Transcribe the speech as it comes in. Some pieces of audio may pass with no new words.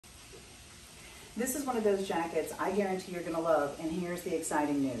This is one of those jackets I guarantee you're gonna love, and here's the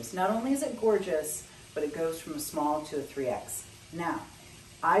exciting news. Not only is it gorgeous, but it goes from a small to a 3X. Now,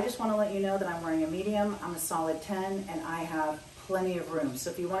 I just wanna let you know that I'm wearing a medium, I'm a solid 10, and I have plenty of room.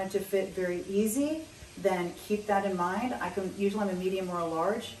 So if you want it to fit very easy, then keep that in mind. Usually I'm a medium or a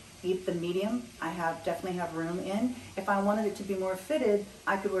large. Eat the medium, definitely have room in. If I wanted it to be more fitted,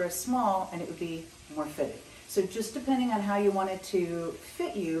 I could wear a small and it would be more fitted. So just depending on how you want it to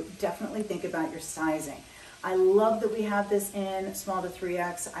fit you, definitely think about your sizing. I love that we have this in small to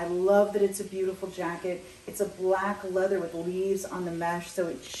 3X. I love that it's a beautiful jacket. It's a black leather with leaves on the mesh, so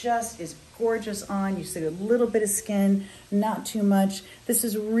it just is gorgeous on. You see a little bit of skin, not too much. This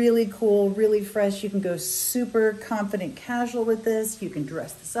is really cool, really fresh. You can go super confident casual with this. You can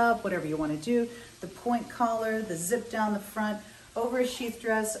dress this up, whatever you want to do. The point collar, the zip down the front, over a sheath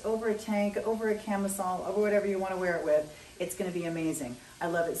dress, over a tank, over a camisole, over whatever you want to wear it with. It's going to be amazing. I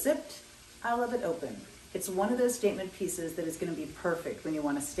love it zipped. I love it open. It's one of those statement pieces that is going to be perfect when you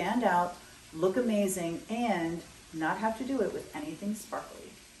want to stand out, look amazing, and not have to do it with anything sparkly.